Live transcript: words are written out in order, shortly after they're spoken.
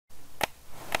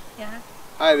Yeah.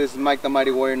 Hi, this is Mike the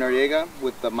Mighty Warrior Noriega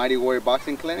with the Mighty Warrior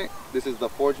Boxing Clinic. This is the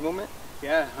Forge Movement.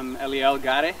 Yeah, I'm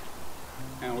Eliel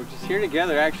and we're just here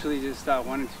together. Actually, just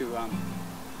wanted to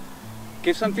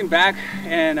give something back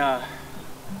and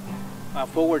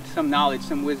forward some knowledge,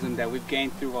 some wisdom that we've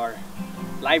gained through our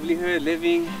livelihood,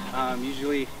 living.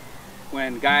 Usually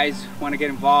when guys want to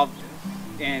get involved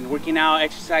in working out,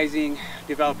 exercising,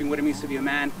 developing what it means to be a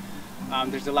man,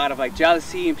 there's a lot of like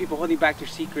jealousy and people holding back their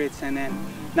secrets, and then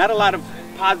not a lot of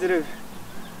positive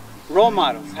role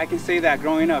models. I can say that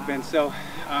growing up, and so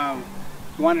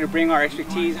we wanted to bring our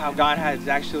expertise, how God has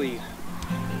actually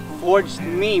forged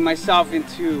myself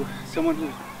into someone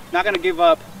who's not going to give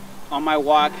up on my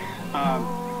walk,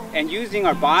 and using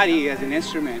our body as an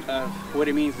instrument of what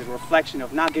it means, the reflection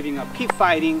of not giving up, keep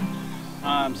fighting.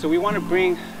 So we want to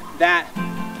bring that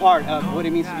part of what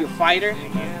it means to be a fighter,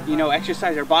 you know,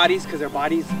 exercise our bodies, because our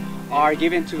bodies are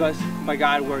given to us by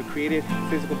God. We're created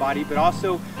physical body, but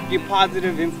also be a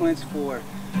positive influence for,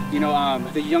 you know,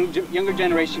 the younger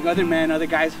generation, other men, other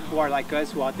guys who are like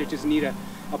us, who out there just need a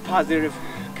positive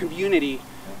community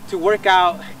to work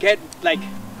out, get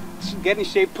in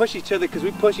shape, push each other, because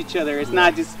we push each other. It's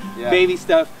not just baby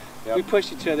stuff. We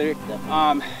push each other,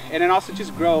 and then also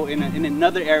just grow in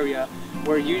another area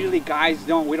where usually guys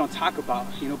we don't talk about,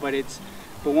 you know, but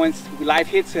once life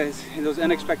hits us in those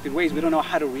unexpected ways, we don't know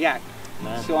how to react.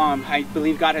 Amen. So I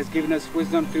believe God has given us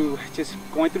wisdom through just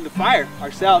going through the fire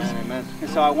ourselves. Amen. And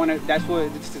so that's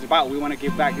what this is about. We want to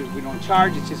give back. We don't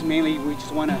charge. It's just mainly we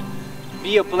just want to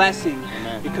be a blessing.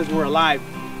 Amen. Because we're alive,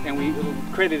 and we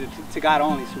credit it to God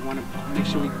only. So we want to make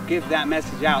sure we give that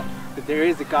message out, that there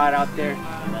is a God out there.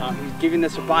 He's giving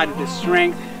us a body, the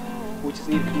strength. We just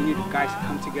need a community of guys to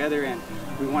come together, and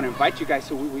we want to invite you guys.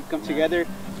 So we come together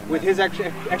with his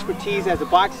expertise as a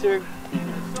boxer,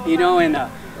 you know, and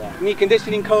me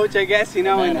conditioning coach, I guess, you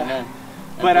know, and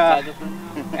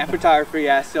photographer,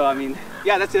 yeah. So I mean,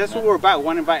 yeah, that's what we're about. We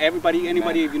want to invite everybody,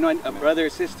 anybody, if you know, a brother,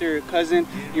 sister, cousin,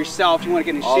 yourself, you want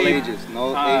to get in all shape. Ages, no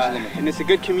age limit. And it's a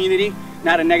good community,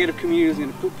 not a negative community who's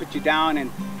going to put you down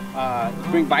and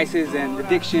bring vices and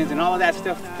addictions and all of that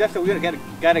stuff. That's what we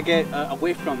gotta get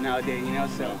away from nowadays, you know.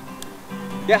 So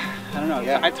yeah, I don't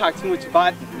know. I talk too much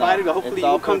about it, but hopefully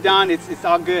you'll come down. It's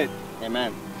all good.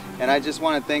 Amen. And I just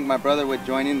want to thank my brother with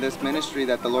joining this ministry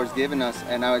that the Lord's given us.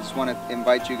 And I just want to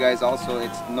invite you guys also.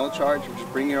 It's no charge.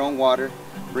 Just bring your own water,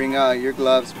 bring your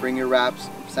gloves, bring your wraps,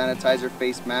 sanitizer,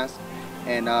 face mask,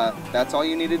 and that's all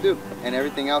you need to do. And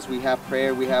everything else, we have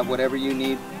prayer, we have whatever you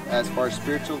need as far as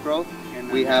spiritual growth.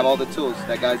 We have all the tools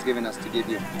that God's given us to give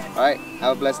you. All right,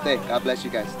 have a blessed day. God bless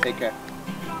you guys. Take care.